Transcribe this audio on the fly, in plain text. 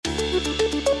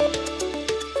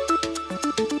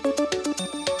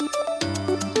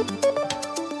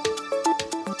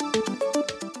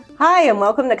Hi, and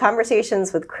welcome to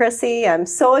Conversations with Chrissy. I'm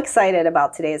so excited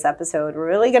about today's episode. We're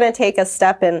really going to take a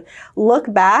step and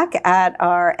look back at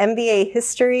our MVA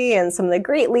history and some of the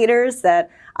great leaders that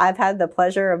I've had the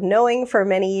pleasure of knowing for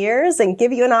many years, and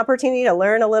give you an opportunity to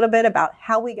learn a little bit about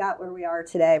how we got where we are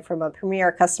today from a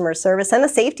premier customer service and a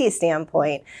safety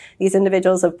standpoint. These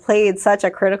individuals have played such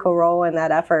a critical role in that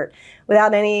effort.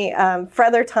 Without any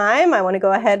further time, I want to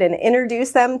go ahead and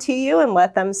introduce them to you and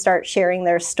let them start sharing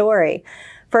their story.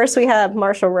 First, we have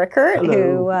Marshall Rickert,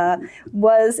 who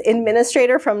was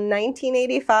administrator from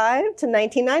 1985 to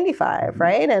 1995,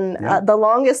 right? And the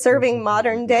longest serving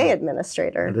modern day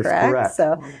administrator, correct?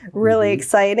 So really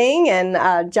exciting. And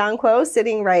John Kuo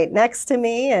sitting right next to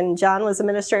me. And John was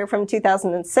administrator from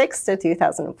 2006 to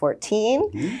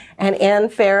 2014. And Ann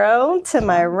Ferro to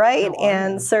my right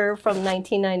and served from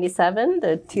 1997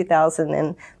 to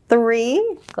 2003.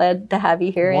 Glad to have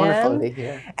you here, Wonderful Ann. to be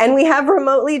here. And we have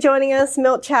remotely joining us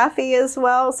Milton Chaffee as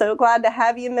well. So glad to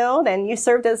have you, Milt. And you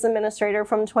served as administrator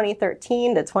from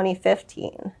 2013 to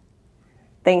 2015.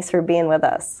 Thanks for being with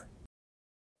us.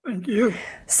 Thank you.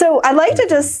 So I'd like to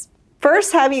just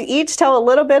first have you each tell a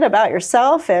little bit about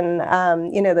yourself and,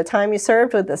 the time you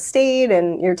served with the state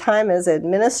and your time as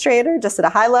administrator, just at a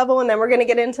high level. And then we're going to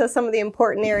get into some of the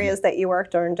important areas that you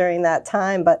worked on during that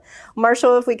time. But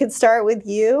Marshall, if we could start with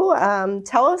you,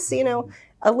 tell us,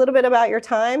 a little bit about your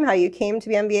time, how you came to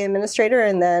be MVA administrator,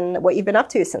 and then what you've been up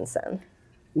to since then.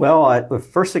 Well, the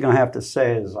first thing I have to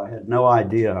say is I had no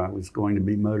idea I was going to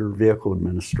be motor vehicle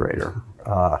administrator.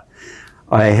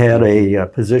 I had a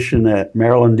position at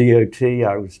Maryland DOT.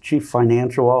 I was chief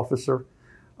financial officer.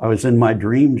 I was in my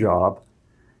dream job,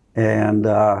 and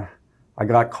I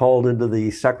got called into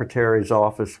the secretary's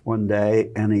office one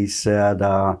day, and he said,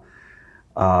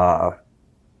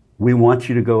 we want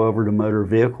you to go over to motor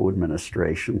vehicle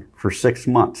administration for 6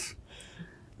 months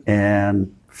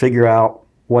and figure out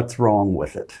what's wrong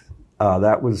with it.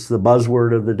 That was the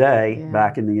buzzword of the day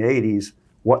back in the 80s.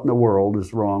 What in the world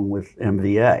is wrong with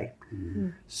MVA?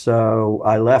 So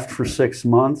I left for 6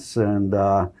 months and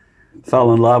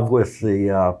fell in love with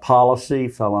the policy,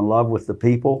 fell in love with the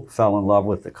people, fell in love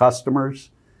with the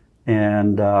customers,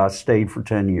 and stayed for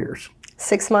 10 years.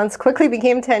 6 months quickly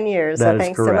became 10 years. That So is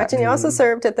thanks so correct. much. And you also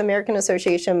served at the American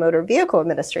Association of Motor Vehicle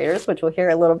Administrators, which we'll hear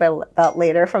a little bit about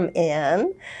later from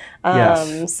Ann.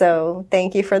 Yes. So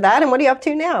thank you for that. And what are you up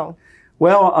to now?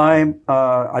 Well, I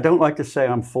don't like to say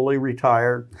I'm fully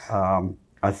retired.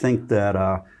 I think that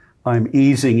I'm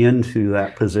easing into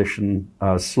that position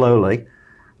slowly,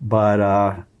 but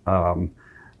I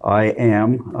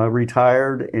am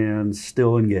retired and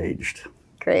still engaged.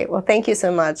 Great. Well, thank you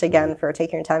so much again for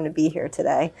taking your time to be here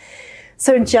today.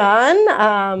 So, John,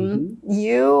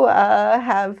 you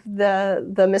have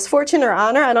the misfortune or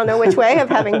honor, I don't know which way, of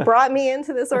having brought me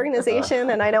into this organization,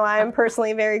 and I know I am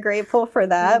personally very grateful for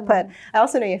that, but I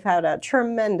also know you've had a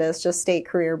tremendous just state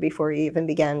career before you even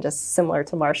began, just similar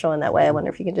to Marshall in that way. I wonder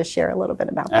if you could just share a little bit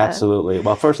about that. Absolutely.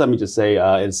 Well, first, let me just say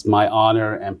it's my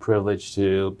honor and privilege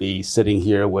to be sitting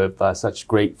here with such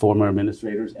great former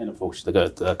administrators and, of course,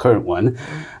 the current one.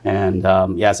 And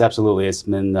yes, absolutely, it's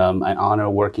been an honor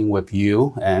working with you.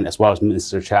 And as well as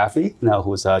Mr. Chaffee,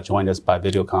 who's joined us by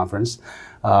video conference.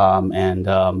 But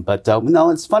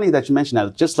it's funny that you mentioned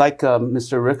that. Just like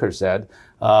Mr. Rickert said,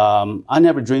 I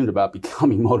never dreamed about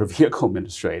becoming motor vehicle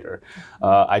administrator.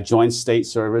 I joined state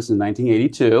service in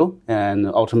 1982, and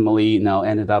ultimately,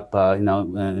 ended up,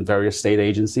 in various state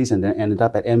agencies, and then ended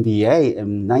up at MVA.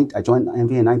 I joined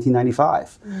MVA in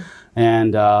 1995.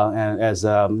 And as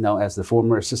the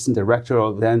former assistant director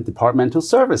of then departmental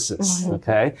services,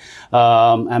 okay,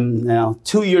 and now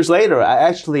 2 years later, I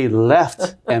actually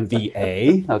left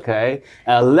MVA, okay,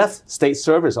 I left state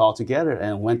service altogether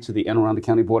and went to the Anne Arundel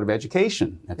County Board of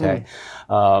Education, okay,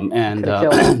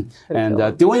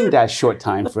 during that short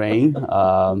time frame,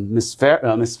 Mrs.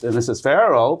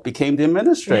 Ferro became the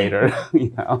administrator,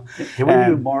 Can we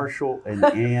do Marshall and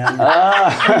Ann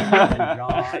and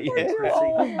John and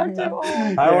Chrissy? I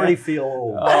already feel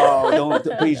old. Oh,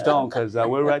 please don't, because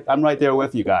I'm right there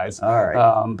with you guys. All right.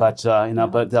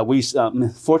 We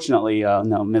fortunately,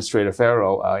 Administrator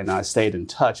Ferro and I stayed in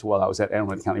touch while I was at Anne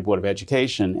Arundel County Board of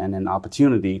Education, and an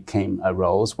opportunity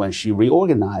arose when she reorganized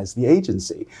reorganize the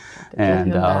agency.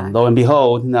 And lo and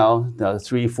behold,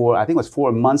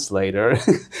 4 months later,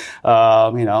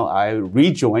 I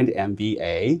rejoined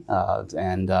MVA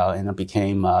and I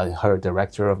became her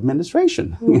director of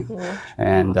administration.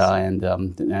 And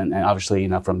obviously,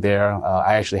 from there,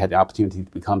 I actually had the opportunity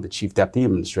to become the chief deputy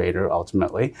administrator.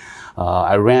 Ultimately,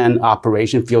 I ran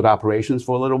field operations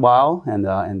for a little while, and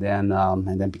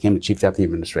then became the chief deputy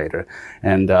administrator.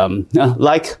 And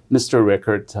like Mr.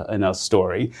 Rickert in a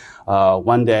story,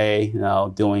 one day,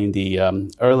 during the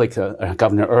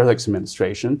Governor Ehrlich's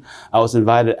administration, I was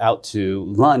invited out to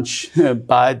lunch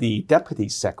by the Deputy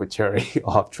Secretary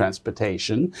of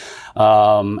Transportation,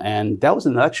 and that was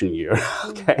an election year.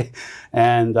 Okay,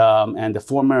 and the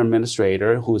former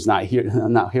administrator, who's not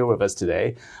here with us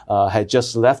today, had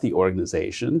just left the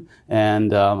organization,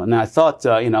 and I thought,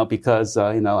 because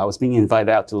I was being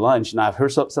invited out to lunch, and I've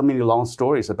heard so many long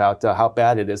stories about how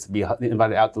bad it is to be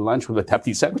invited out to lunch with a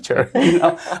deputy secretary.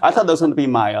 I thought that was going to be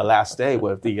my last day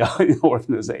with the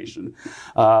organization,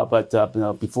 but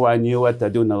before I knew it,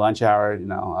 during the lunch hour,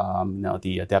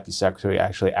 the deputy secretary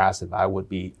actually asked if I would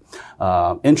be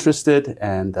interested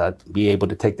and be able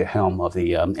to take the helm of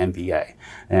the MVA.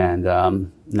 And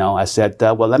I said,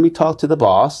 well, let me talk to the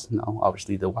boss,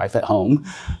 obviously the wife at home.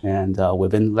 And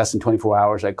within less than 24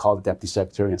 hours, I called the deputy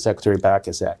secretary and secretary back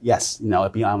and said, yes,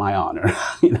 it'd be on my honor.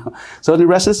 So the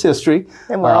rest is history.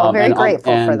 And we're all very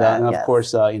grateful for that. And of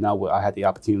course, I had the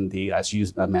opportunity, as you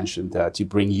mentioned, to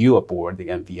bring you aboard the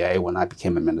MVA when I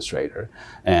became administrator.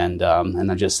 And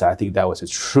I think that was a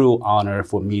true honor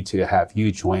for me to have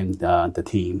you join the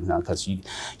team, because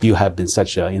you have been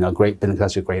such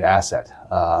a great asset,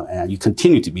 and you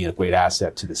continue to be a great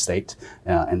asset to the state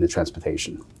and the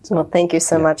transportation. So, well, thank you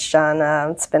so much, John.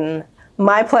 It's been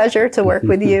my pleasure to work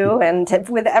with you and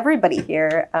with everybody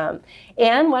here.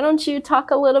 Anne, why don't you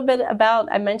talk a little bit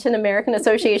about, I mentioned American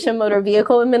Association of Motor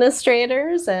Vehicle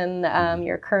Administrators, and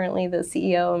you're currently the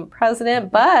CEO and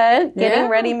president, but getting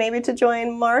ready maybe to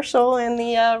join Marshall in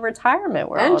the retirement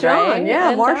world. And John, right?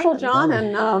 And Marshall, John,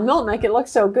 and Milton make it look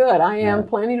so good. I am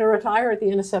planning to retire at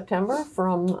the end of September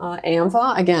from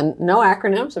AMVA. Again, no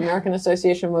acronyms, American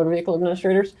Association of Motor Vehicle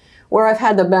Administrators, where I've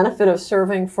had the benefit of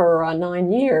serving for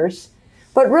 9 years.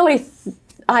 But really,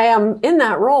 I am in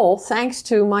that role thanks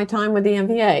to my time with the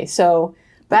MVA. So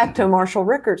back to Marshall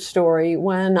Rickert's story,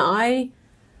 when I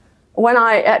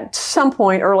at some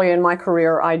point early in my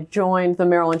career, I joined the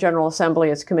Maryland General Assembly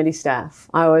as committee staff.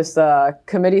 I was the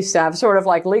committee staff, sort of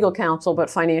like legal counsel, but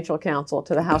financial counsel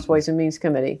to the House Ways and Means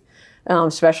Committee,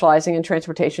 specializing in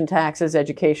transportation taxes,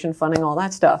 education, funding, all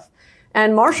that stuff.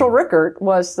 And Marshall Rickert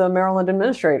was the Maryland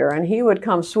administrator, and he would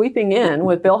come sweeping in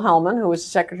with Bill Hellman, who was the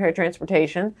Secretary of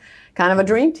Transportation, kind of a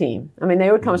dream team. I mean, they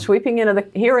would come sweeping into the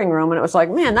hearing room, and it was like,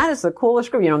 man, that is the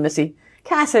coolest group. Missy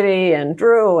Cassidy and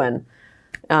Drew and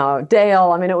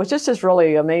Dale. I mean, it was just this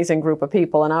really amazing group of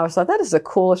people, and I was like, that is the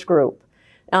coolest group.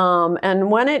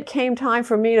 And when it came time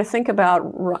for me to think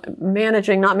about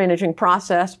not managing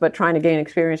process, but trying to gain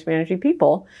experience managing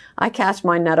people, I cast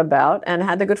my net about and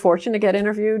had the good fortune to get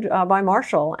interviewed by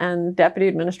Marshall and Deputy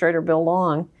Administrator Bill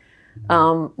Long.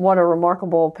 What a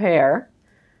remarkable pair.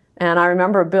 And I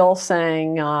remember Bill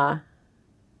saying, I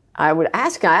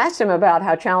asked him about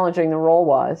how challenging the role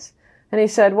was. And he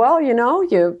said, well,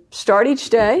 you start each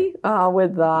day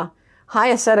with the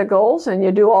highest set of goals, and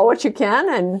you do all what you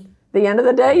can, and the end of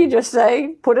the day, you just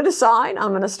say, put it aside, I'm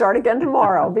going to start again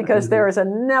tomorrow, because there is a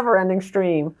never-ending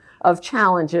stream of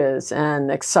challenges and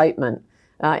excitement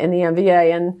in the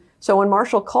MVA. And so when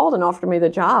Marshall called and offered me the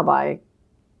job, I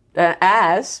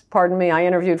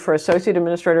interviewed for Associate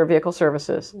Administrator of Vehicle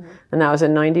Services, and that was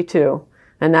in '92.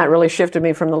 And that really shifted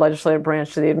me from the legislative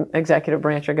branch to the executive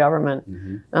branch of government.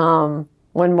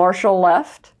 When Marshall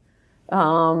left,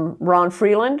 Ron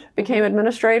Freeland became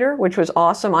administrator, which was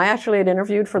awesome. I actually had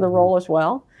interviewed for the role as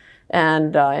well,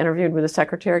 and interviewed with the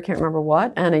secretary, can't remember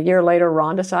what. And a year later,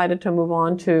 Ron decided to move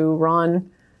on to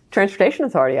run Transportation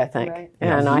Authority, I think. Right.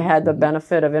 And I had the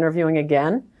benefit of interviewing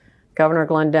again. Governor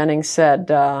Glendenning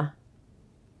said,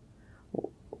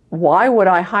 why would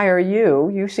I hire you?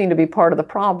 You seem to be part of the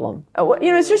problem.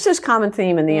 It's just this common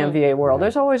theme in the MVA world.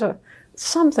 There's always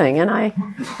something. And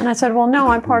I said, well, no,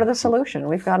 I'm part of the solution.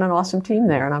 We've got an awesome team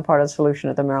there, and I'm part of the solution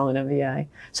at the Maryland MVA.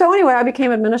 So anyway, I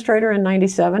became administrator in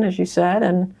 '97, as you said,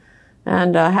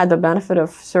 and had the benefit of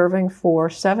serving for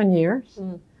 7 years.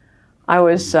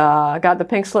 I got the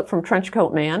pink slip from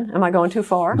Trenchcoat Man. Am I going too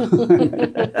far? We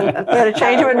had a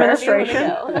change of administration.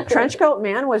 Trenchcoat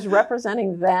Man was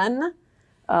representing then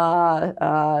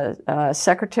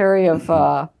Secretary of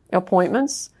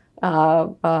Appointments,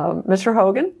 Mr.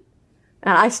 Hogan.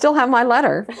 And I still have my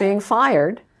letter being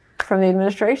fired from the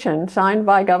administration, signed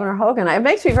by Governor Hogan. It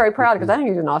makes me very proud because I think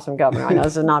he's an awesome governor. I know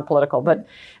this is not political, but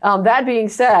that being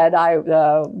said,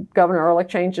 Governor Ehrlich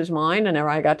changed his mind, and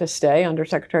I got to stay under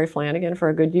Secretary Flanagan for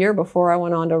a good year before I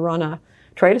went on to run a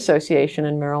trade association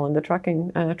in Maryland, the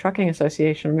trucking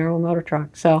association, Maryland Motor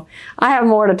Truck. So I have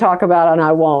more to talk about, and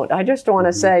I won't. I just want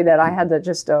to say that I had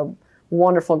just a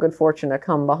wonderful good fortune to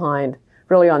come behind,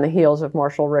 really on the heels of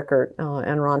Marshall Rickert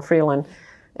and Ron Freeland,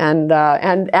 and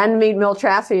meet Milt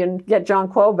Chaffee and get John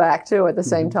Kuo back too at the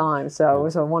same time. So it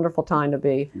was a wonderful time to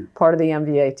be part of the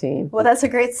MVA team. Well, that's a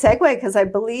great segue, because I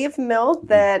believe, Milt,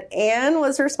 that Ann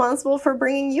was responsible for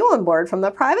bringing you on board from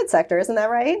the private sector. Isn't that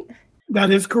right? That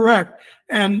is correct.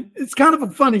 And it's kind of a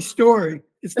funny story.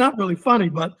 It's not really funny,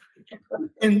 but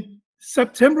in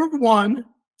September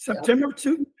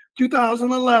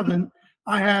 2011,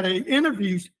 I had an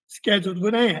interview scheduled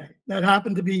with Ann that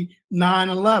happened to be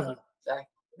 9/11.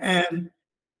 And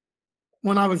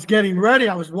when I was getting ready,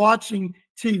 I was watching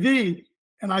TV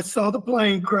and I saw the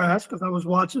plane crash because I was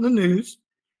watching the news.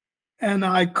 And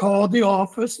I called the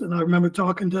office, and I remember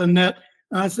talking to Annette,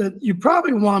 and I said, "You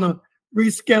probably want to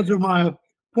reschedule my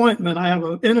appointment. I have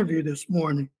an interview this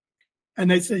morning." And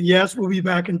they said, "Yes, we'll be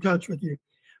back in touch with you."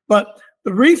 But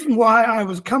the reason why I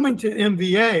was coming to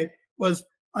MVA was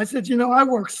I said, I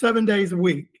work 7 days a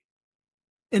week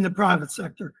in the private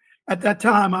sector. At that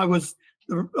time, I was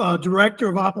the director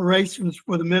of operations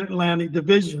for the Mid-Atlantic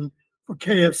Division for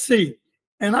KFC.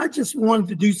 And I just wanted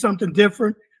to do something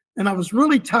different. And I was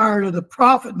really tired of the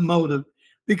profit motive,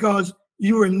 because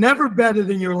you were never better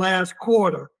than your last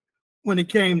quarter when it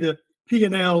came to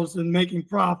P&Ls and making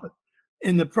profit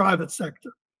in the private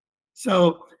sector.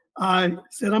 So I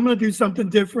said, I'm going to do something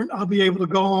different. I'll be able to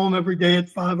go home every day at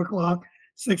 5 o'clock,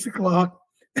 6 o'clock,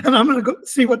 and I'm going to go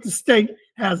see what the state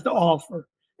has to offer.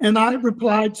 And I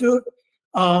replied to it,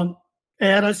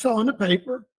 ad I saw in the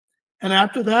paper. And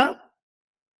after that,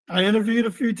 I interviewed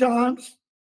a few times.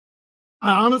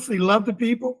 I honestly loved the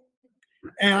people.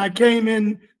 And I came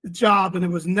in the job, and it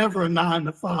was never a 9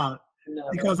 to 5,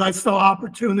 because I saw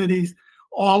opportunities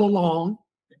all along.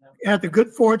 I had the good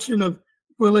fortune of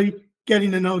really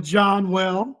getting to know John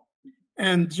well.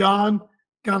 And John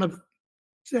kind of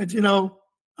said,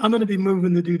 I'm going to be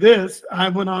moving to do this. I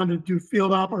went on to do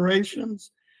field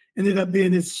operations, ended up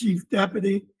being his chief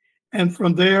deputy. And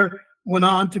from there, went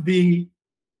on to be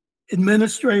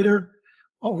administrator,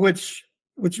 which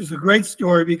is a great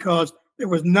story, because there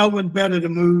was no one better to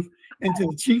move into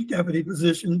the chief deputy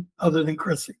position other than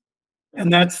Chrissy.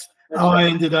 And that's how I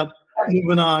ended up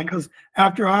moving on, because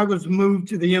after I was moved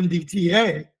to the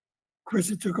MDTA,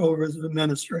 Chrissy took over as an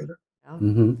administrator.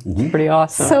 Pretty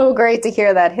awesome. So great to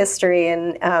hear that history.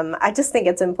 And I just think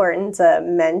it's important to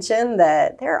mention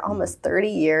that there are almost 30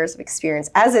 years of experience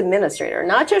as administrator,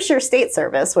 not just your state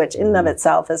service, which in and of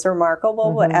itself is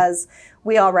remarkable, but as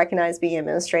we all recognize, being an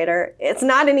administrator, it's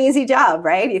not an easy job,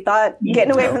 right? You thought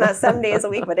getting away from that 7 days a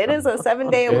week, but it is a 7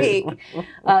 day a week,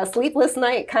 sleepless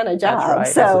night kind of job. Right.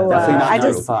 So I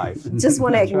just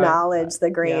want to acknowledge the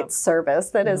great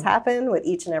service that has happened with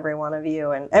each and every one of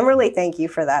you, and really thank you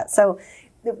for that. So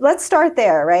let's start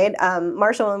there, right?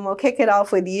 Marshall, and we'll kick it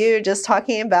off with you, just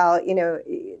talking about,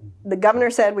 the governor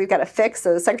said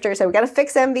the secretary said we've got to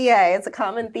fix MVA. It's a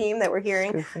common theme that we're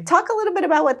hearing. Talk a little bit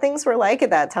about what things were like at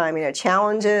that time,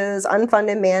 challenges,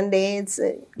 unfunded mandates.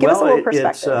 Give us a little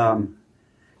perspective.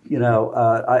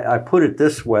 I put it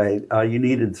this way. You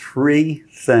needed 3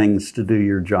 things to do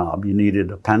your job. You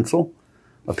needed a pencil,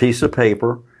 a piece of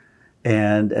paper,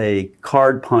 and a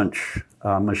card punch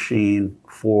machine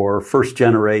for first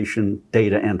generation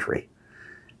data entry.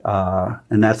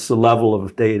 And that's the level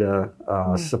of data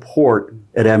support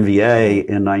at MVA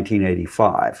in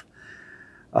 1985.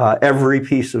 Every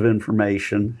piece of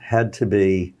information had to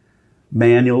be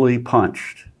manually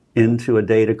punched into a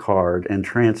data card and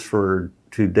transferred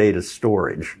to data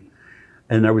storage.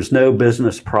 And there was no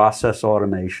business process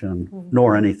automation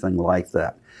nor anything like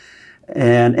that.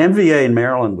 And MVA in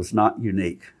Maryland was not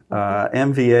unique.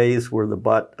 MVAs were the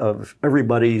butt of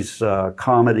everybody's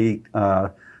comedy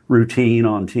routine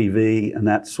on TV and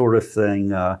that sort of thing.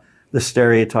 The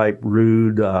stereotype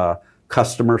rude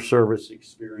customer service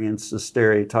experience, the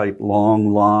stereotype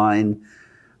long line,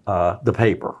 the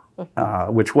paper,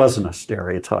 which wasn't a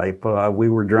stereotype. We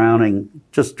were drowning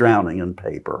in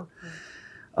paper.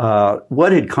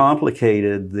 What had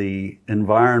complicated the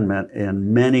environment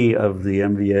in many of the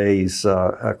MVAs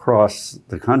across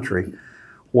the country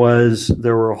was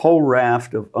there were a whole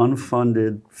raft of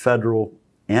unfunded federal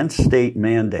and state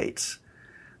mandates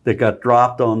that got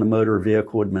dropped on the Motor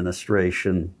Vehicle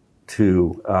Administration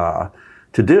to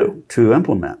to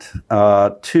implement.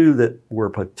 Two that were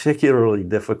particularly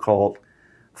difficult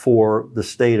for the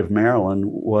state of Maryland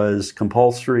was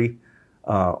compulsory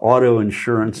auto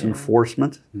insurance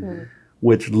enforcement,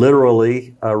 which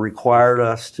literally required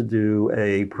us to do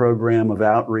a program of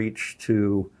outreach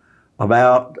to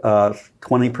about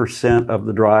 20% of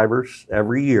the drivers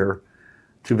every year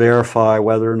to verify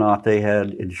whether or not they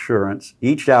had insurance.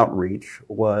 Each outreach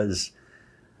was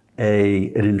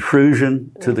an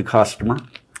intrusion to the customer,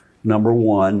 number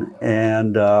one.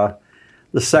 And the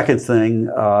second thing,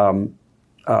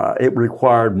 it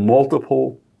required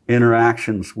multiple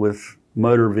interactions with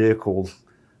motor vehicles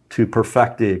to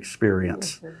perfect the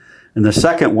experience. And the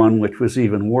second one, which was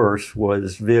even worse,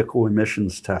 was vehicle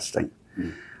emissions testing.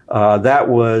 That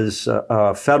was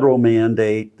a federal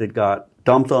mandate that got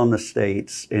dumped on the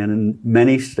states, and in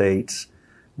many states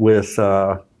with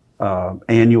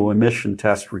annual emission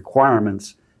test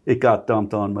requirements, it got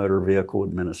dumped on motor vehicle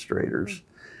administrators.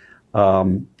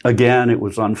 Again, it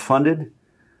was unfunded.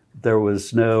 There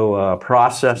was no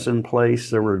process in place.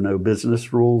 There were no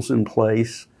business rules in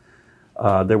place.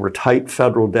 There were tight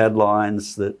federal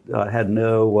deadlines that had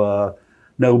no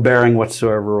bearing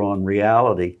whatsoever on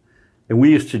reality. And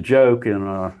we used to joke in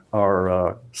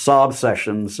our sob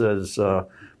sessions as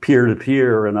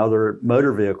peer-to-peer and other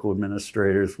motor vehicle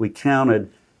administrators, we counted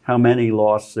how many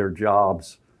lost their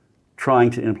jobs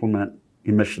trying to implement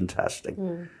emission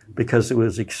testing because it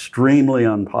was extremely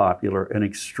unpopular and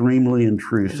extremely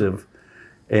intrusive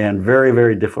and very,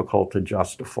 very difficult to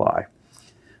justify.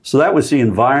 So that was the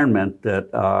environment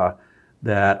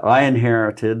that I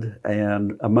inherited,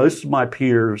 and most of my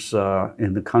peers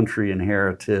in the country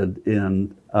inherited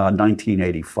in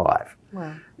 1985.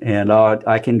 Wow. And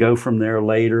I can go from there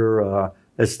later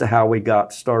as to how we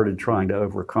got started trying to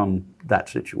overcome that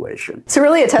situation. It's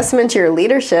really a testament to your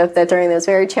leadership that during those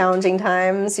very challenging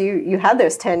times, you had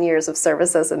those 10 years of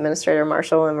service as administrator,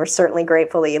 Marshall, and we're certainly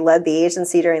grateful that you led the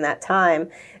agency during that time.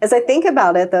 As I think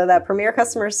about it, though, that Premier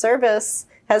Customer Service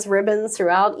has ribbons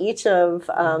throughout each of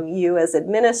you as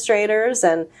administrators,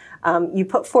 and you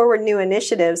put forward new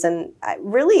initiatives, and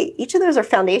really each of those are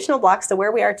foundational blocks to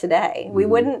where we are today. We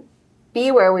wouldn't be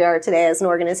where we are today as an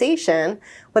organization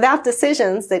without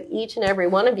decisions that each and every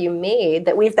one of you made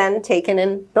that we've then taken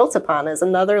and built upon as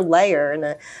another layer, and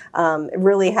it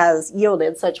really has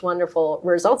yielded such wonderful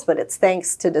results, but it's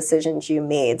thanks to decisions you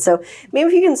made. So maybe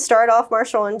if you can start off,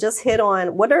 Marshall, and just hit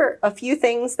on what are a few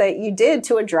things that you did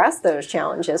to address those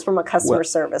challenges from a customer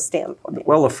service standpoint?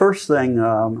 Well, the first thing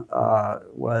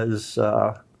was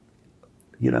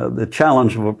the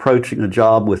challenge of approaching a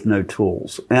job with no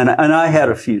tools. And I had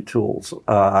a few tools,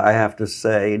 I have to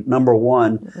say. Number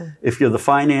one, if you're the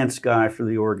finance guy for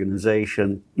the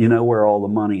organization, you know where all the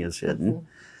money is hidden.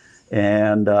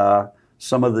 And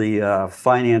some of the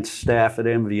finance staff at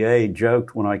MVA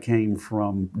joked when I came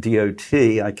from DOT,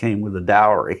 I came with a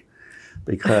dowry,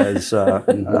 because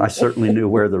I certainly knew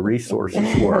where the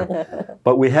resources were.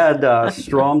 But we had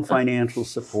strong financial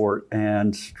support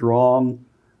and strong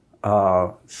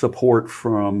support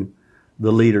from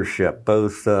the leadership,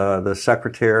 both the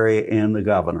secretary and the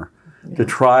governor, to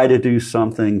try to do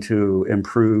something to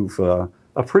improve a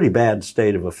pretty bad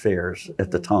state of affairs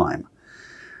at the time.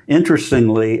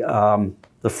 Interestingly,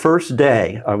 the first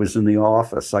day I was in the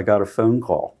office, I got a phone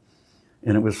call,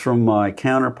 and it was from my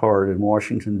counterpart in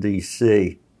Washington,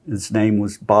 D.C. His name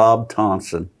was Bob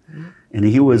Thompson, and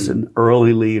he was an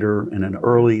early leader and an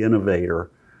early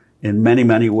innovator in many,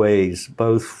 many ways,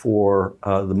 both for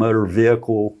the motor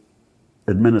vehicle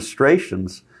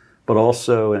administrations, but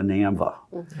also in AMVA.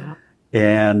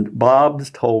 And Bob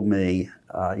told me,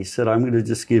 he said, I'm going to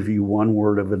just give you one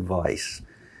word of advice.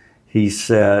 He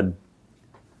said,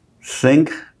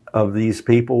 think of these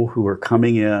people who are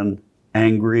coming in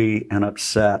angry and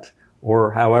upset,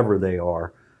 or however they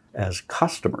are, as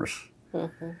customers.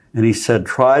 And he said,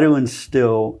 try to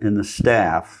instill in the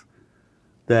staff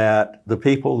that the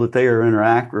people that they are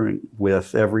interacting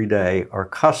with every day are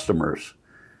customers,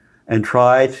 and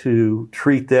try to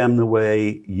treat them the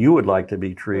way you would like to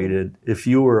be treated if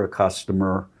you were a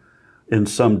customer in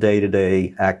some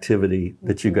day-to-day activity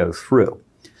that you go through.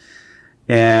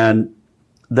 And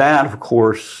that, of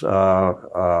course,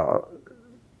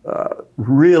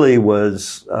 really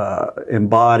was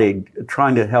embodied,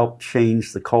 trying to help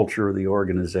change the culture of the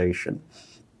organization.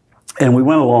 And we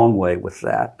went a long way with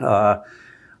that.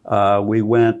 We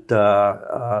went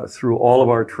through all of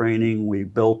our training. We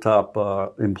built up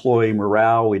employee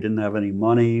morale. We didn't have any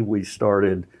money. We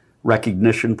started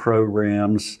recognition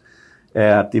programs.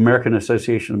 At the American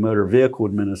Association of Motor Vehicle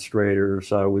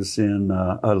Administrators, I was in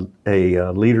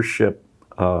a leadership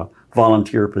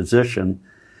volunteer position,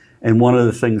 And one of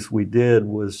the things we did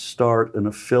was start an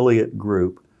affiliate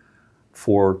group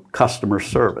for customer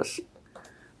service.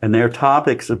 And their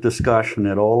topics of discussion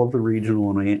at all of the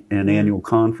regional and annual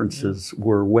conferences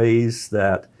were ways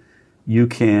that you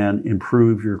can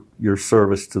improve your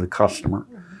service to the customer.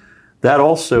 That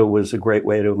also was a great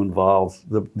way to involve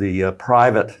the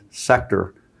private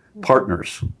sector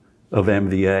partners of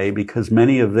MVA, because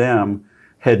many of them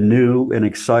had new and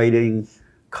exciting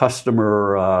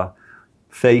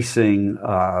customer-facing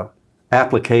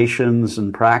applications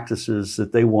and practices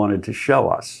that they wanted to show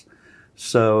us.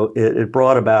 So it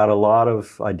brought about a lot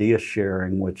of idea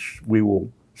sharing, which we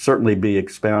will certainly be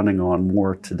expounding on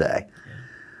more today.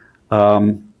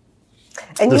 And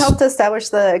you helped establish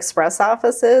the express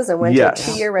offices and went to a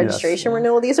 2-year registration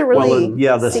renewal. These are really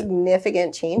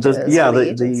significant changes. The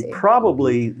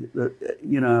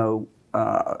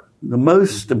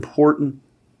most important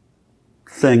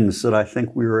things that I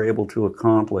think we were able to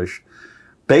accomplish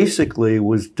basically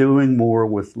was doing more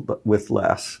with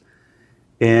less.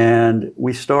 And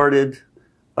we started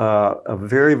a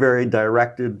very, very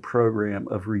directed program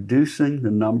of reducing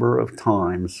the number of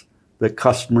times that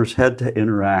customers had to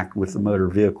interact with the Motor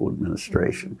Vehicle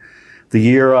Administration. The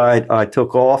year I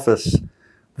took office,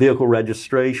 vehicle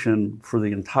registration for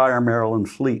the entire Maryland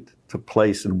fleet took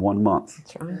place in 1 month.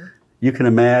 That's right. You can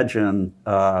imagine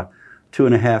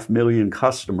 2.5 million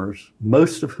customers,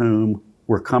 most of whom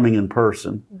were coming in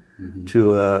person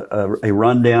to a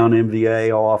rundown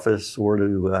MVA office or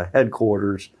to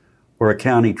headquarters or a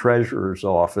county treasurer's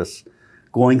office,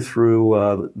 going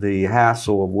through the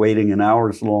hassle of waiting in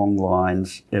hours-long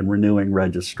lines and renewing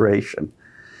registration.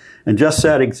 And just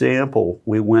that example,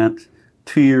 we went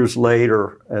 2 years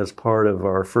later as part of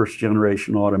our first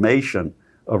generation automation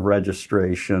of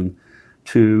registration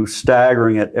to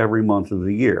staggering it every month of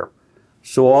the year.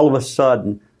 So all of a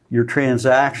sudden, your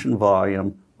transaction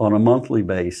volume on a monthly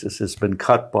basis has been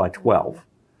cut by 12.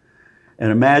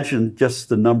 And imagine just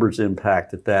the numbers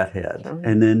impact that had.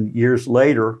 And then years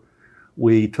later,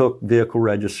 we took vehicle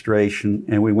registration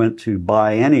and we went to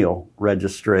biennial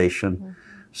registration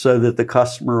so that the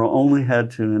customer only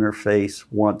had to interface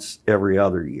once every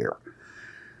other year.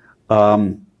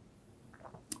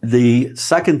 The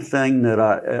second thing that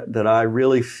I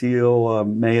really feel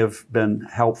may have been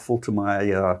helpful to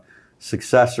my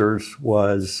successors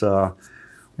was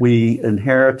we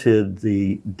inherited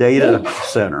the data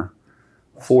center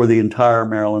for the entire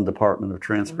Maryland Department of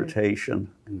Transportation.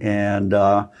 And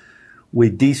we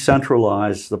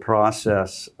decentralized the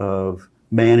process of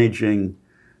managing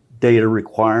data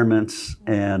requirements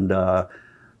and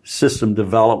system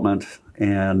development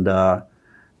and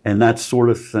that sort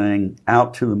of thing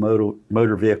out to the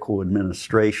motor vehicle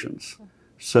administrations,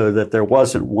 so that there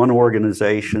wasn't one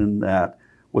organization that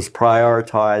was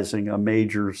prioritizing a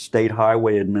major state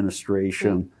highway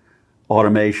administration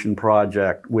automation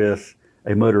project with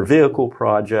a motor vehicle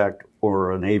project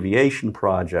or an aviation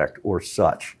project or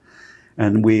such.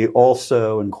 And we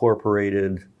also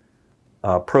incorporated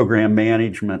program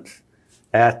management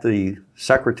at the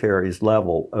secretary's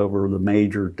level over the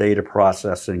major data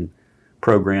processing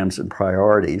programs and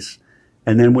priorities.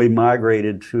 And then we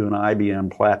migrated to an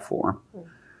IBM platform,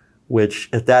 which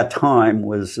at that time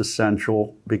was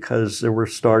essential because there were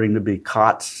starting to be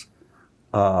COTS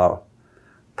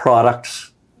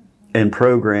products and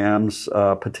programs,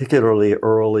 particularly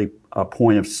early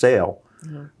point of sale,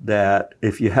 that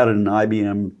if you had an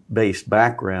IBM-based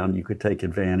background, you could take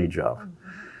advantage of.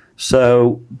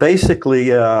 So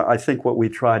basically, I think what we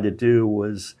tried to do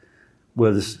was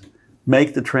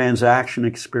make the transaction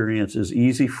experience as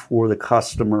easy for the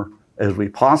customer as we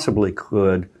possibly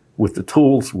could with the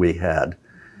tools we had,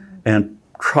 and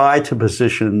try to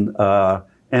position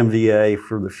MVA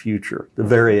for the future, the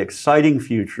very exciting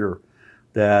future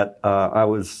that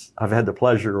I've had the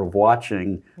pleasure of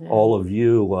watching all of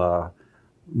you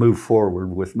move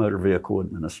forward with motor vehicle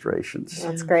administrations.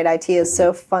 That's great. IT is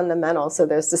so fundamental. So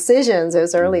there's decisions,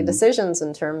 there's early decisions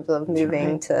in terms of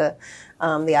moving to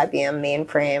the IBM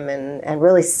mainframe and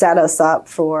really set us up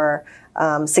for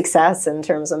success in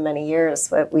terms of many years.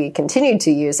 But we continued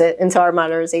to use it into our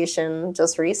modernization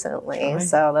just recently.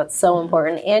 So that's so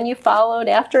important. And you followed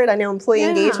after it. I know employee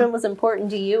engagement was important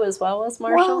to you as well as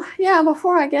Marshall. Well, yeah,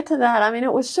 before I get to that, I mean,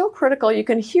 it was so critical. You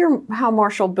can hear how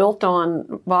Marshall built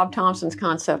on Bob Thompson's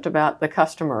concept about the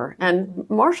customer. And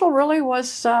Marshall really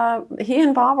was, he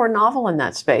and Bob were novel in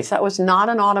that space. That was not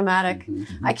an automatic.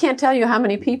 I can't tell you how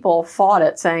many people fought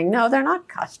it saying, no, they're not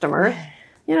customers.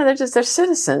 You know, they're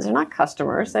citizens. They're not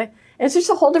customers. It's just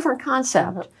a whole different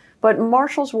concept. But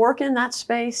Marshall's work in that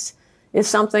space is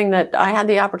something that I had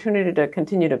the opportunity to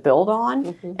continue to build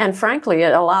on. And frankly,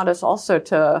 it allowed us also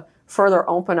to further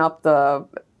open up the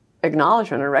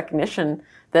acknowledgement and recognition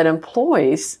that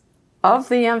employees of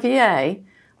the MVA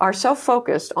are so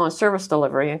focused on service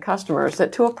delivery and customers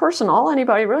that to a person, all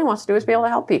anybody really wants to do is be able to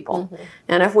help people.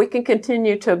 And if we can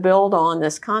continue to build on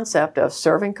this concept of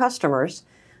serving customers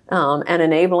and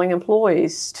enabling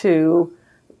employees to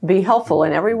be helpful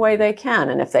in every way they can,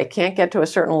 and if they can't get to a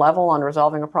certain level on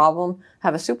resolving a problem,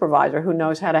 have a supervisor who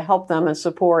knows how to help them and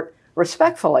support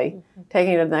respectfully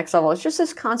taking it to the next level. It's just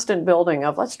this constant building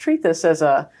of let's treat this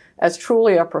as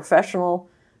truly a professional,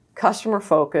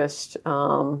 customer-focused,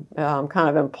 kind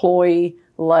of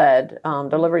employee-led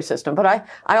delivery system. But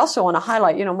I also want to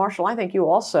highlight, Marshall, I think you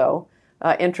also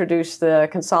introduced the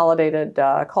consolidated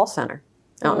call center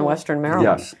out in Western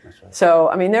Maryland. Yes. That's right. So,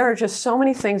 I mean, there are just so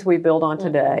many things we build on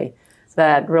today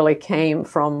that really came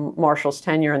from Marshall's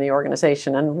tenure in the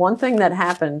organization. And one thing that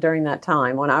happened during that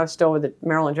time, when I was still with the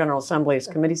Maryland General Assembly's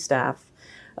committee staff,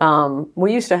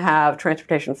 we used to have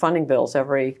transportation funding bills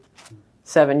every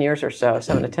 7 years or so,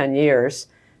 7 to 10 years.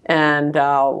 And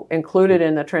included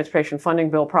in the transportation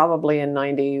funding bill, probably in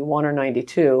 91 or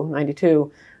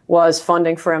 92, was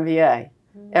funding for MVA.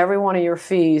 Every one of your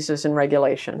fees is in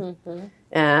regulation.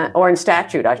 Or in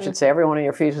statute, I should say. Every one of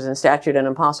your fees was in statute and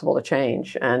impossible to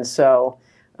change. And so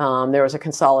there was a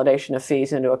consolidation of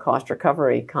fees into a cost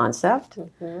recovery concept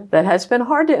that has been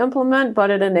hard to implement, but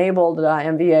it enabled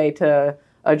MVA to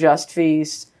adjust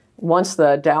fees once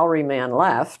the dowry man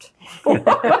left. And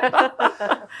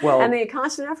the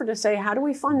constant effort to say, how do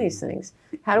we fund these things?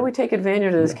 How do we take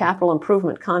advantage of this capital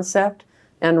improvement concept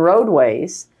and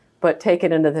roadways, but take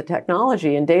it into the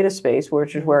technology and data space,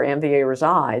 which is where MVA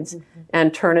resides,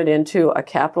 and turn it into a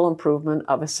capital improvement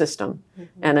of a system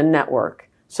and a network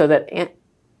so that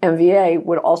MVA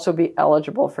would also be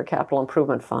eligible for capital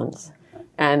improvement funds.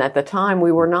 And at the time,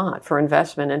 we were not for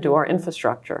investment into our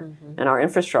infrastructure. And our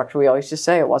infrastructure, we always just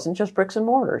say, it wasn't just bricks and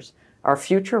mortars. Our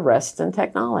future rests in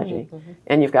technology.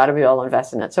 And you've got to be able to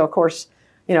invest in it. So, of course,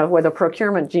 with a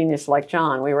procurement genius like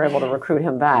John, we were able to recruit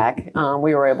him back.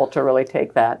 We were able to really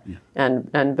take that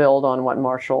and build on what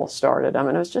Marshall started. I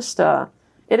mean, it was just,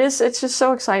 it's just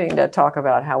so exciting to talk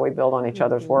about how we build on each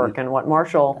other's work. And what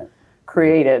Marshall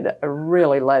created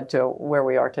really led to where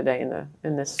we are today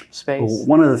in this space. Well,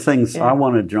 one of the things I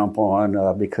want to jump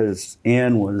on, because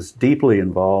Ann was deeply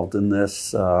involved in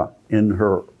this in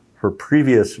her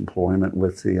previous employment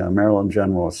with the Maryland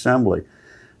General Assembly,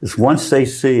 is once they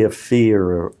see a fee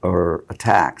or a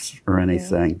tax or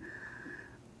anything,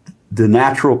 the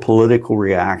natural political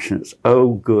reaction is,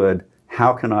 oh, good,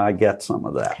 how can I get some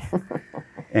of that?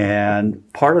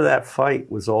 And part of that fight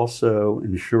was also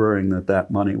ensuring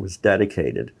that money was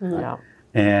dedicated.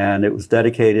 And it was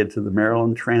dedicated to the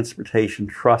Maryland Transportation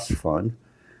Trust Fund.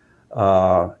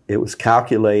 It was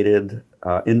calculated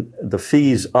in the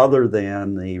fees other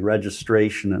than the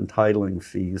registration and titling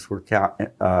fees were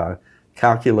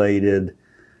calculated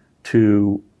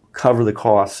to cover the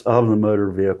costs of the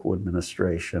Motor Vehicle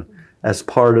Administration as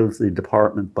part of the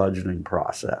department budgeting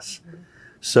process.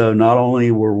 So not only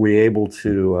were we able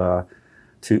to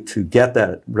get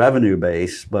that revenue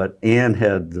base, but Ann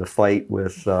had the fight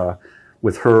with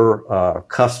her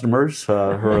customers,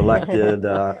 her elected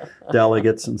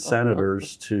delegates and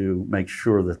senators to make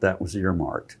sure that was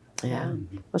earmarked. Yeah,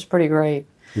 it was pretty great.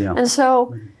 Yeah. And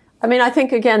so, I mean, I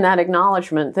think, again, that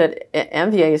acknowledgement that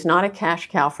MVA is not a cash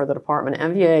cow for the department.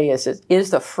 MVA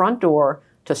is the front door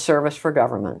to service for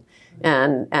government.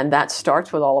 And that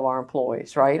starts with all of our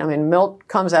employees, right? I mean, Milt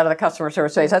comes out of the customer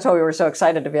service space. That's why we were so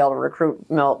excited to be able to recruit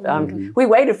Milt. We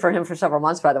waited for him for several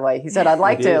months, by the way. He said, I'd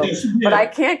like to, but I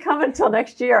can't come until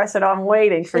next year. I said, I'm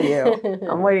waiting for you.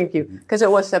 I'm waiting for you. Because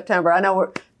it was September. I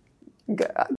know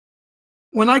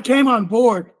when I came on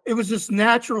board, it was just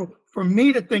natural for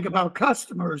me to think about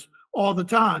customers all the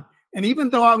time. And even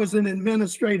though I was in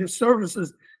administrative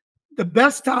services, the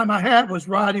best time I had was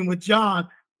riding with John,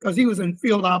 because he was in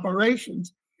field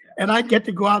operations. And I'd get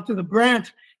to go out to the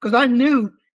branch because I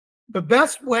knew the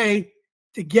best way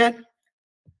to get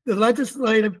the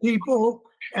legislative people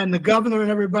and the governor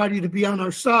and everybody to be on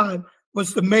our side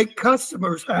was to make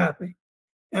customers happy.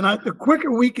 And the quicker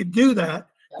we could do that,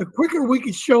 the quicker we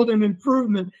could show them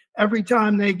improvement every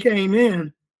time they came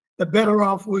in, the better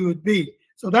off we would be.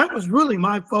 So that was really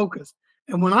my focus.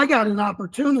 And when I got an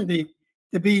opportunity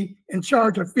to be in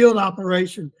charge of field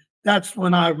operations, that's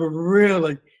when I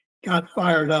really got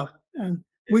fired up. And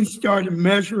we started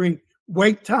measuring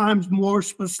wait times more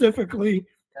specifically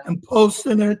and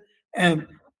posting it. And,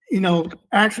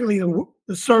 actually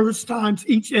the service times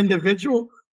each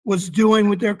individual was doing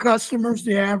with their customers,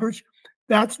 the average,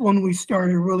 that's when we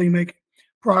started really making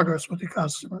progress with the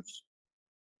customers.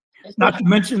 Not to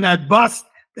mention that bus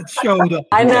that showed up.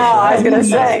 I know, I was going to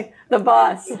say, the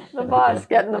bus,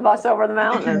 getting the bus over the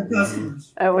mountain.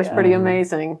 It was pretty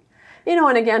amazing. You know,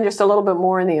 and again, just a little bit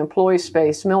more in the employee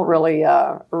space, Milt really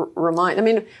our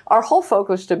whole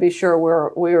focus to be sure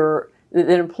we're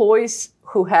the employees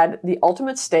who had the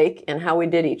ultimate stake in how we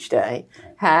did each day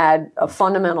had a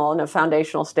fundamental and a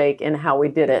foundational stake in how we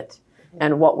did it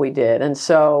and what we did. And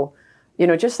so, you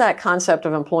know, just that concept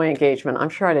of employee engagement, I'm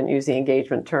sure I didn't use the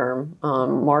engagement term.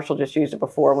 Marshall just used it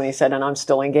before when he said, and I'm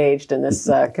still engaged in this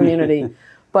community.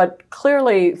 But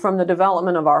clearly, from the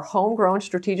development of our homegrown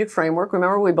strategic framework,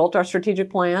 remember we built our strategic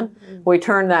plan. We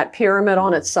turned that pyramid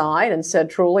on its side and said,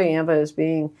 truly, AMVA is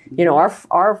being, you know,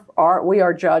 we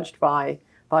are judged by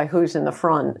who's in the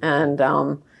front. And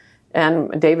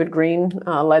David Green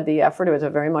led the effort. It was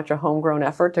very much a homegrown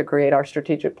effort to create our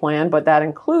strategic plan, but that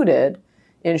included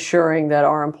ensuring that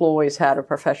our employees had a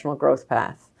professional growth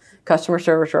path. Customer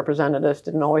service representatives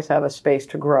didn't always have a space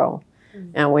to grow.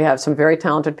 And we have some very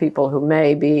talented people who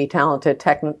may be talented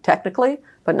technically,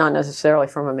 but not necessarily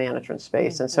from a management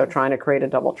space. And so trying to create a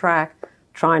double track,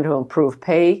 trying to improve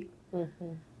pay,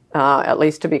 at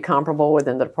least to be comparable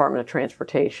within the Department of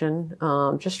Transportation,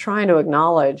 just trying to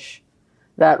acknowledge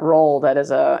that role that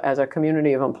as a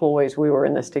community of employees, we were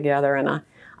in this together. And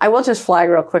I will just flag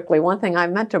real quickly, one thing I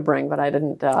meant to bring, but I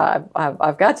didn't,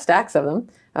 I've got stacks of them.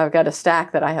 I've got a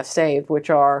stack that I have saved, which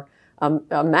are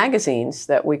magazines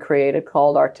that we created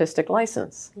called Artistic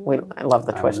License. I love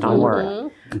the twist on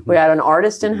word. We had an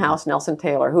artist in-house, Nelson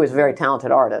Taylor, who is a very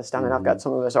talented artist. I mean, I've got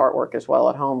some of his artwork as well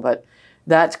at home, but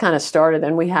that's kind of started.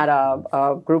 And we had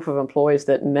a group of employees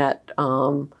that met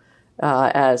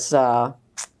as,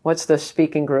 what's the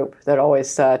speaking group that always,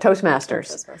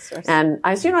 Toastmasters. And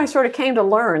I sort of came to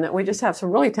learn that we just have some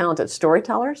really talented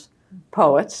storytellers,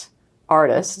 poets,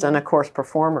 artists, and of course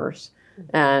performers.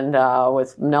 And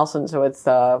with Nelson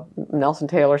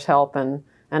Taylor's help and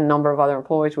a number of other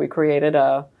employees, we created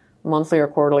a monthly or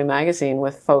quarterly magazine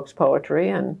with folks' poetry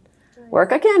and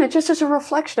work. Again, it just is a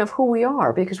reflection of who we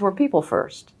are because we're people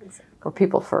first. We're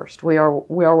people first. We are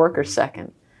workers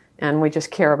second, and we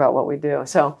just care about what we do.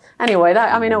 So anyway,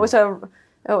 it was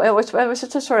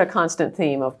just a sort of constant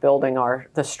theme of building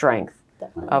the strength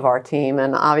of our team,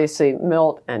 and obviously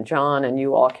Milt and John and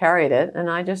you all carried it, and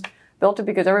I just built it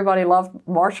because everybody loved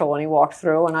Marshall when he walked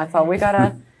through, and I thought we got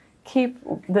to keep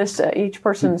this each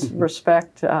person's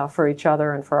respect for each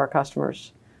other and for our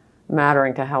customers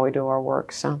mattering to how we do our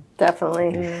work. So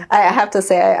definitely, I have to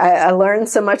say I learned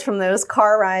so much from those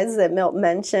car rides that Milt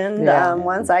mentioned.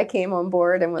 Once I came on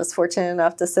board and was fortunate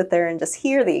enough to sit there and just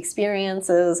hear the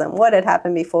experiences and what had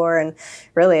happened before, and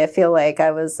really I feel like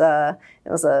it was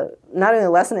not only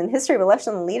a lesson in history, but a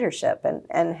lesson in leadership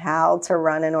and how to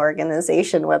run an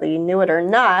organization, whether you knew it or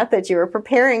not, that you were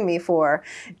preparing me for.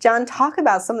 John, talk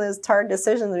about some of those hard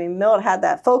decisions. I mean, Milt had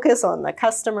that focus on the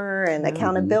customer and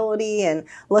accountability and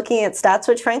looking at stats,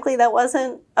 which frankly, that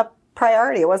wasn't a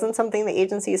priority. It wasn't something the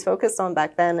agencies focused on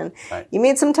back then. And you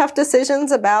made some tough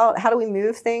decisions about how do we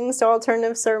move things to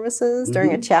alternative services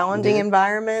during a challenging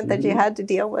environment that you had to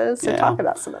deal with. So talk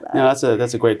about some of that. No,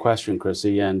 that's a great question,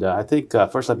 Chrissy. And I think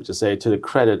first let me just say to the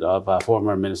credit of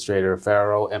former Administrator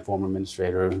Ferro and former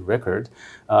Administrator Rickert,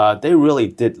 they really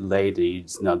did lay the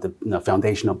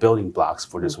foundational building blocks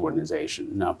for this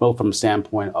organization, both from the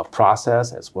standpoint of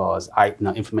process as well as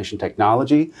information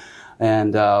technology.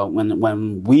 And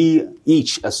when we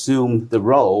each assumed the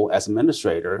role as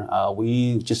administrator,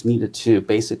 we just needed to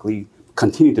basically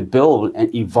continue to build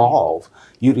and evolve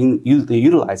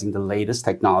utilizing the latest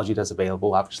technology that's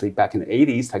available. Obviously, back in the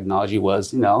 80s, technology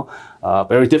was,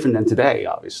 very different than today,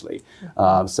 obviously.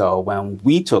 So when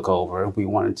we took over, we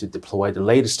wanted to deploy the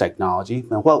latest technology.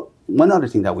 And one other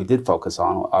thing that we did focus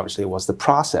on, obviously, was the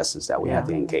processes that we had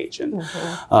to engage in.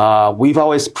 We've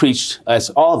always preached, as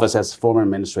all of us as former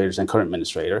administrators and current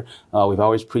administrator, we've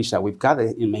always preached that we've got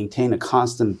to maintain a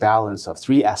constant balance of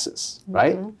 3 S's,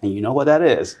 right? And you know what that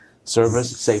is.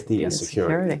 Service, safety, and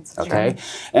security. Okay,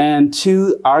 and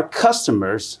to our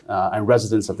customers and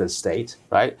residents of this state,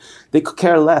 right? They could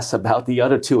care less about the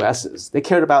other 2 S's. They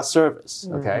cared about service.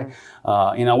 Okay,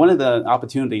 one of the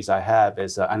opportunities I have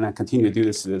is, and I continue to do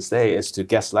this to this day, is to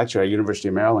guest lecture at University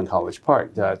of Maryland College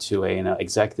Park to an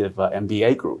executive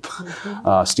MVA group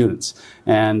students.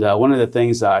 And one of the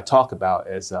things I talk about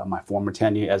is my former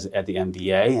tenure at the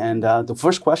MVA. And the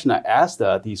first question I asked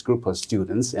these group of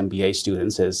students, MVA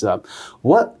students, is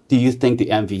what do you think the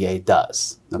MVA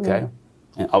does? Okay.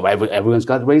 And everyone's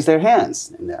got to raise their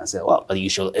hands. And I said, well, you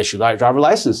should issue driver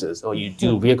licenses, or you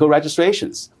do vehicle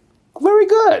registrations. Very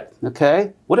good.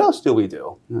 Okay. What else do we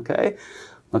do? Okay.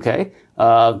 Okay.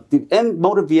 The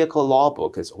motor vehicle law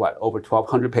book is what, over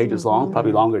 1,200 pages long,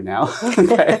 probably longer now.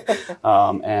 Okay.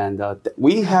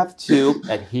 We have to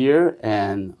adhere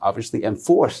and obviously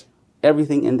enforce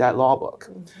everything in that law book.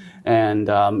 And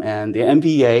the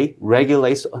MVA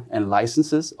regulates and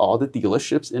licenses all the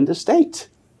dealerships in the state.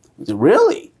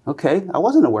 Really? Okay. I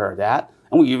wasn't aware of that.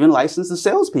 And we even license the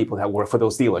salespeople that work for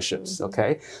those dealerships,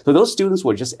 okay? So those students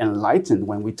were just enlightened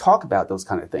when we talk about those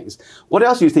kind of things. What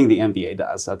else do you think the MBA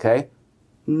does, okay?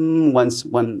 Once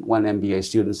one MBA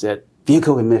student said,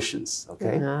 vehicle emissions,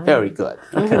 okay? Very good,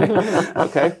 okay?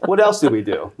 Okay, what else do we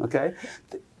do, okay?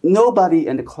 Nobody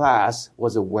in the class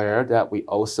was aware that we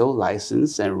also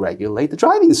license and regulate the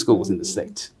driving schools in the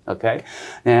state, okay?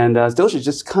 And those are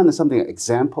just kind of something,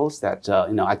 examples that,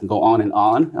 I can go on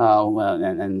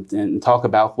and talk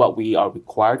about what we are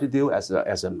required to do as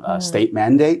a state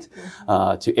mandate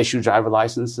to issue driver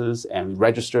licenses and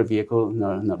register vehicles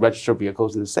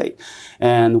in the state.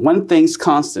 And one thing's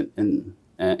constant in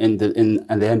the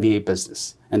MBA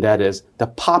business, and that is the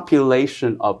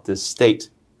population of the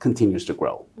state continues to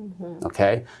grow,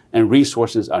 okay? And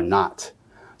resources are not.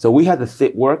 So we had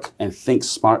to work and think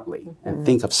smartly and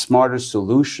think of smarter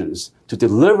solutions to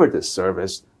deliver this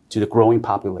service to the growing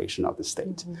population of the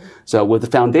state. So with the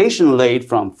foundation laid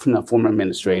from former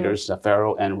administrators,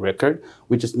 Ferro and Rickert,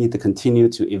 we just need to continue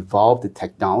to evolve the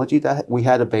technology that we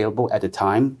had available at the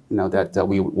time, that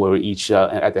we were each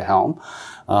at the helm.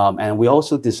 And we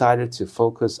also decided to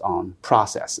focus on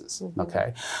processes,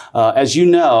 okay? As you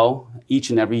know, each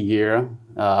and every year,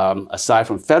 aside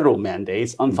from federal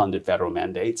mandates, unfunded federal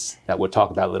mandates that we'll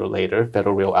talk about a little later,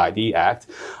 Federal Real ID Act,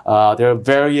 there are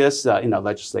various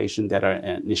legislation that are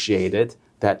initiated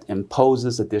that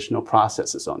imposes additional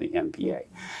processes on the MVA.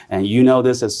 And you know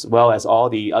this as well as all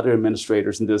the other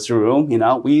administrators in this room.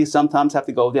 We sometimes have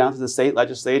to go down to the state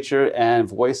legislature and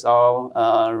voice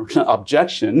our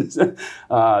objections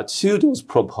to those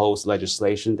proposed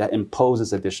legislation that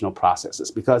imposes additional processes,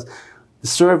 because the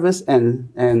service and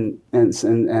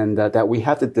that we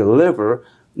have to deliver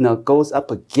goes up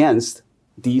against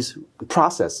these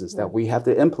processes that we have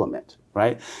to implement,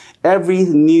 right? Every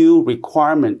new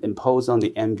requirement imposed on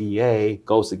the MVA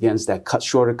goes against that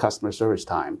shorter customer service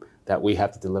time that we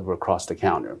have to deliver across the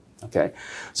counter, okay?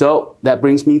 So that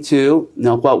brings me to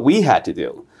what we had to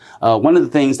do. One of the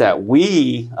things that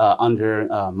we,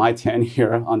 under my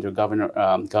tenure under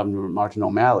Governor Martin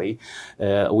O'Malley,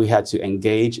 we had to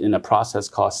engage in a process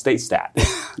called state stat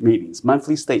meetings,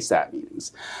 monthly state stat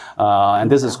meetings. And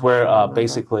this is where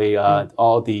basically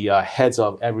all the heads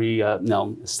of every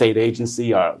state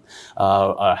agency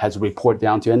has to report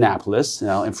down to Annapolis,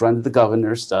 in front of the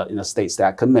governors in a state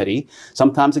stat committee.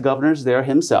 Sometimes the governor's there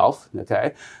himself,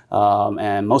 okay?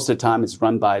 And most of the time it's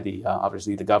run by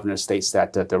obviously the governor's state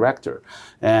stat director.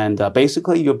 And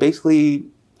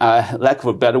you're lack of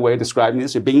a better way of describing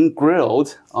this, you're being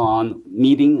grilled on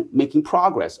making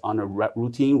progress on a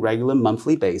routine, regular,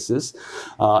 monthly basis.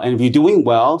 And if you're doing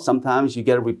well, sometimes you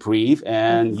get a reprieve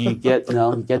and you get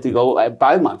to go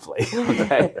bi-monthly.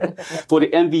 Okay? For the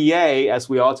MVA, as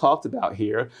we all talked about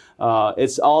here,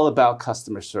 it's all about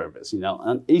customer service.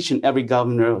 And each and every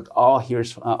governor all hear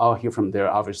from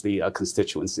their obviously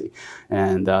constituency,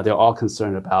 and they're all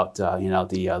concerned about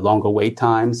the longer wait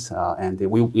times, and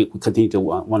we continue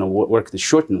to want to work to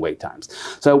shorten wait times.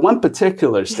 So at one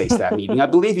particular state staff meeting, I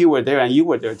believe you were there, and you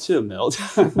were there too, Milt.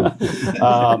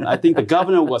 I think the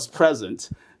governor was present.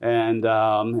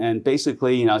 And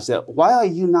basically, said, why are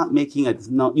you not making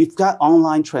you've got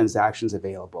online transactions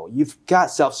available. You've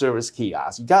got self-service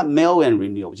kiosks. You've got mail-in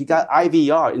renewals. You've got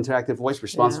IVR, interactive voice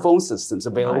response phone systems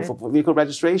available for vehicle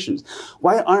registrations.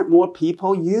 Why aren't more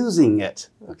people using it?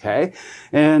 Okay.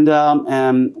 And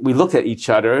we looked at each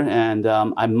other, and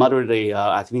I muttered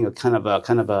I think a kind of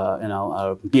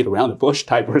a beat around the bush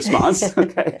type of response.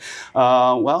 Okay.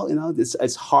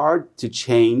 It's hard to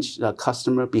change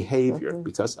customer behavior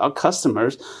because our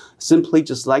customers simply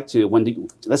just like to,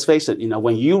 let's face it,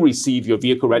 when you receive your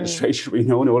vehicle registration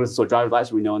renewal notice or driver's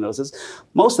license renewal notices,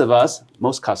 most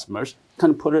customers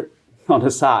kind of put it on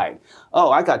the side.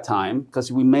 Oh, I got time,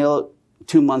 because we mail it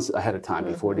 2 months ahead of time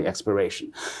before the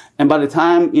expiration. And by the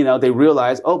time, they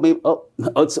realize,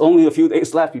 it's only a few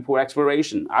days left before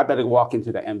expiration, I better walk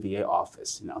into the MVA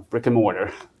office, brick and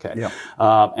mortar. Okay. Yeah.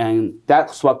 And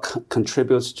that's what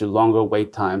contributes to longer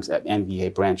wait times at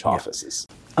MVA branch offices.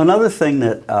 Another thing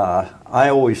that I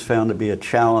always found to be a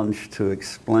challenge to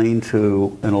explain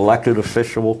to an elected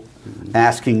official,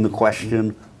 asking the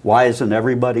question, why isn't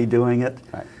everybody doing it?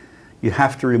 Right. You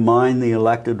have to remind the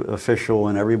elected official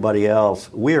and everybody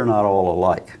else, we are not all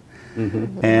alike.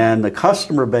 And the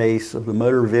customer base of the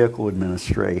Motor Vehicle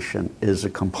Administration is a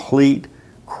complete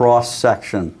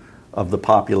cross-section of the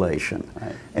population.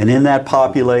 And in that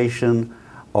population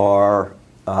are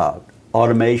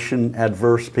automation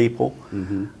adverse people,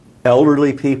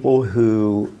 elderly people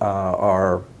who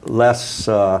are less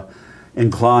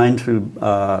inclined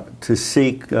to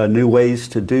seek new ways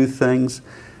to do things.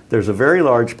 There's a very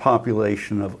large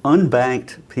population of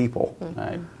unbanked people.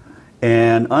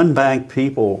 And unbanked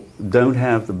people don't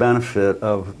have the benefit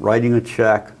of writing a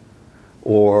check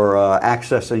or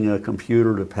accessing a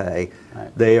computer to pay.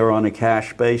 They are on a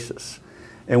cash basis.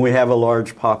 And we have a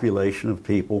large population of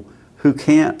people who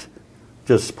can't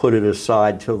just put it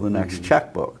aside till the next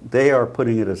checkbook. They are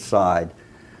putting it aside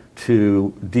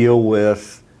to deal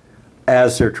with,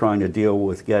 as they're trying to deal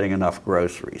with getting enough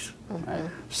groceries.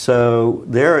 So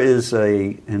there is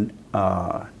a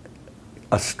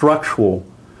structural,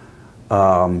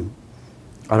 I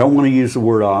don't want to use the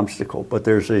word obstacle, but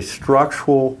there's a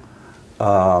structural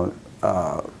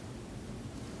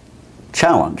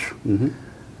challenge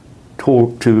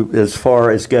to as far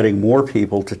as getting more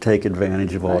people to take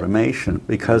advantage of automation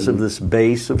because of this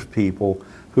base of people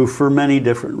who for many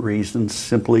different reasons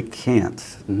simply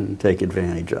can't take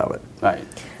advantage of it.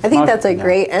 I think that's a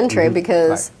great entry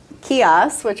because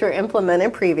kiosks, which were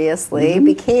implemented previously,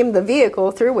 became the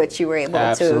vehicle through which you were able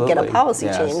to get a policy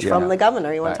change from the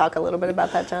governor. You want to talk a little bit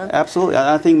about that, John? Absolutely.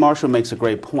 I think Marshall makes a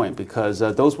great point because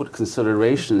those were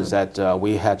considerations that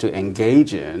we had to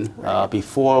engage in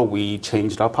before we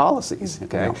changed our policies.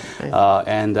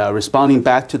 And responding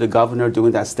back to the governor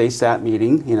during that state stat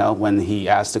meeting, when he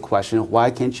asked the question, why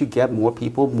can't you get more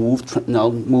people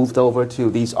moved over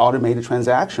to these automated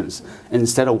transactions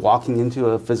instead of walking into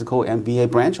a physical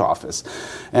MVA branch office?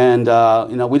 And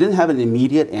we didn't have an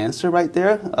immediate answer right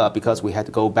there because we had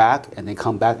to go back and then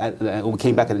come back. We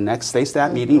came back at the next state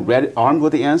stat meeting, armed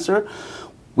with the answer.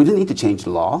 We didn't need to change the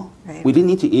law. We didn't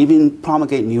need to even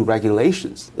promulgate new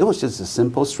regulations. It was just a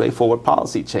simple, straightforward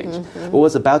policy change. It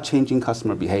was about changing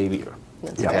customer behavior.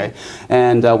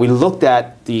 And we looked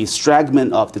at the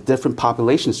fragment of the different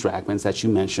population fragments that you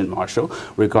mentioned, Marshall,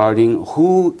 regarding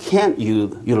who can't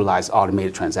utilize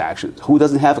automated transactions, who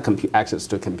doesn't have access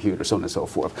to a computer, so on and so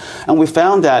forth. And we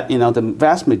found that the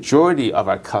vast majority of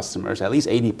our customers, at least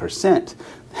 80%,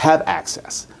 have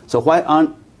access. So why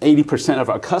aren't 80% of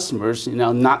our customers,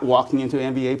 not walking into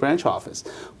an MVA branch office?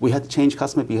 We had to change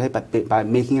customer behavior by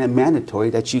making it mandatory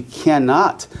that you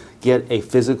cannot get a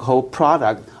physical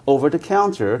product over the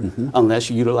counter unless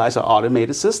you utilize our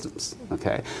automated systems.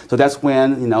 So that's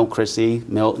when Chrissy,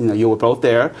 Milt, you were both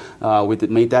there. We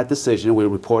made that decision. We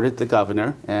reported to the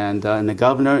governor, and the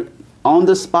governor on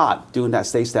the spot during that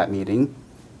state stat meeting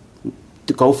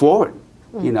to go forward.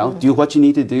 Do what you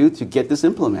need to do to get this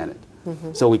implemented.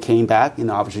 So we came back,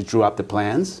 obviously drew up the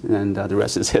plans, and the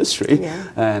rest is history.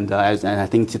 And I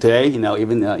think today,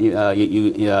 even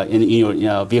in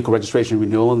your vehicle registration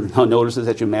renewal notices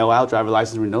that you mail out, driver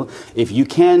license renewal, if you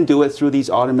can do it through these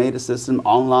automated systems,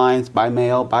 online, by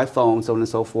mail, by phone, so on and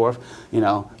so forth,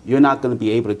 you're not going to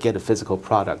be able to get a physical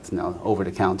product over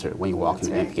the counter when you walk into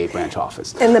the MVA branch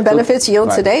office. And the benefits yield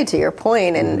today, to your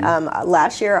point. And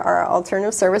last year, our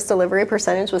alternative service delivery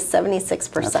percentage was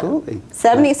 76%. Absolutely.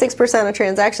 76% of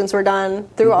transactions were done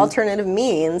through alternative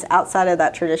means outside of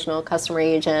that traditional customer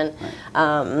agent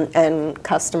and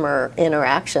customer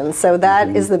interaction. So that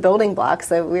is the building blocks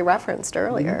that we referenced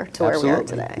earlier to where we are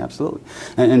today. Absolutely.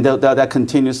 And that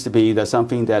continues to be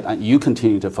something that you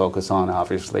continue to focus on,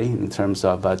 obviously, in terms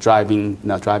of driving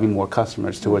more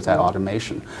customers towards that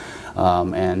automation.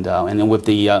 And then with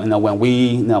the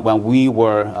when we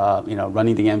were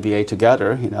running the MVA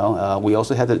togetger, we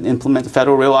also had to implement the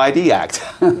Federal Real ID Act,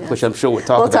 which I'm sure we'll talk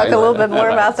about. We'll talk a little bit more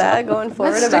about that going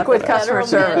forward. Let's stick with customer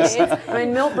service.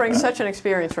 Milt brings such an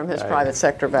experience from his private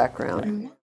sector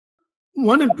background.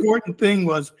 One important thing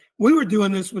was we were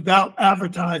doing this without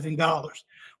advertising dollars.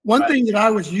 One thing that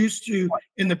I was used to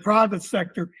in the private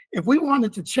sector, if we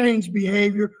wanted to change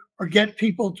behavior or get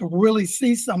people to really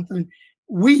see something,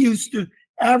 we used to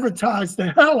advertise the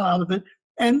hell out of it,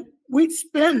 and we'd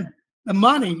spend the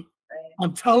money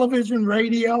on television,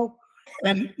 radio,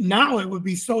 and now it would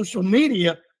be social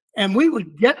media, and we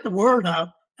would get the word out,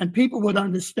 and people would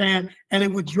understand, and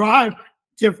it would drive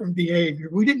different behavior.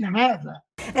 We didn't have that.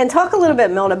 And talk a little bit,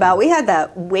 Milt, about we had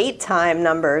that wait time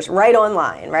numbers right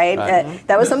online, right?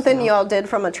 That was something you all did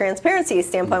from a transparency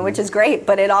standpoint, which is great,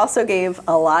 but it also gave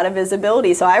a lot of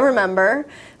visibility. So I remember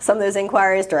some of those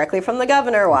inquiries directly from the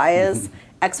governor. Why is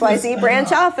XYZ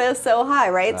branch office so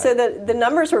high, right? So the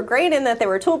numbers were great in that they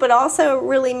were tooled, but also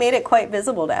really made it quite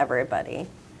visible to everybody.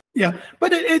 Yeah,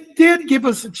 but it did give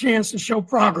us a chance to show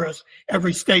progress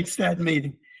every state stat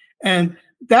meeting. And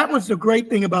that was the great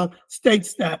thing about state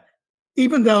stat.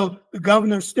 Even though the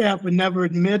governor's staff would never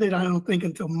admit it, I don't think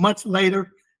until much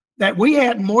later, that we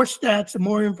had more stats and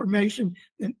more information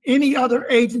than any other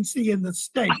agency in the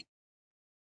state.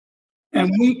 And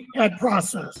we had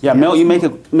process. Yeah, Milt, you make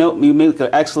an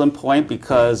excellent point,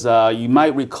 because you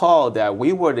might recall that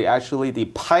we were actually the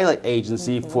pilot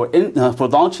agency for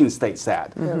launching state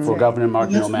stat for Governor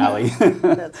Martin O'Malley.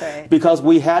 That's right. Because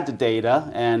we had the data,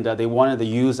 and they wanted to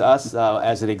use us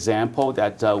as an example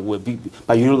that would be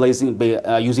by using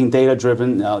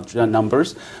data-driven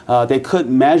numbers, they could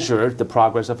measure the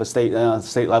progress of a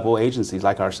state-level agencies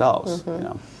like ourselves. You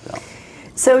know, so.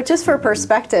 So just for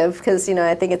perspective, because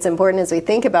I think it's important as we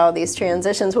think about these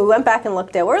transitions, we went back and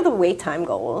looked at what are the wait time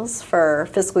goals for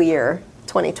fiscal year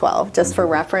 2012. Just for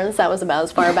reference, that was about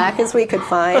as far back as we could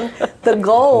find. The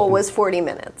goal was 40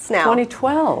 minutes. Now,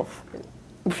 2012.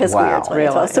 Fiscal year 2012.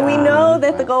 Really? So we know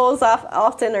that the goals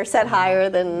often are set higher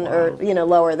than, or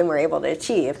lower than we're able to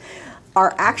achieve.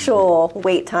 Our actual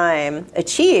wait time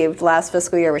achieved last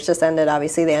fiscal year, which just ended,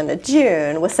 obviously, the end of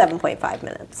June, was 7.5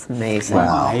 minutes. Amazing.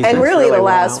 Wow. And really the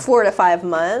last 4 to 5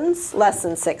 months, less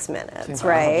than 6 minutes,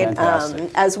 right?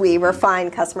 As we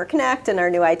refine Customer Connect and our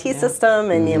new IT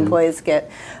system, and the employees get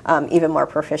even more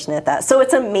proficient at that. So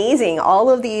it's amazing. All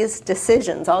of these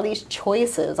decisions, all these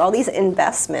choices, all these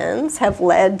investments have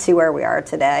led to where we are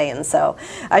today. And so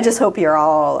I just hope you're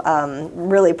all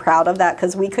really proud of that,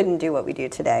 because we couldn't do what we do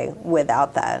today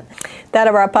without that.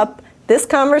 That'll wrap up this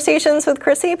Conversations with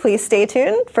Chrissy. Please stay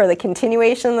tuned for the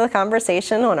continuation of the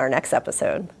conversation on our next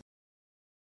episode.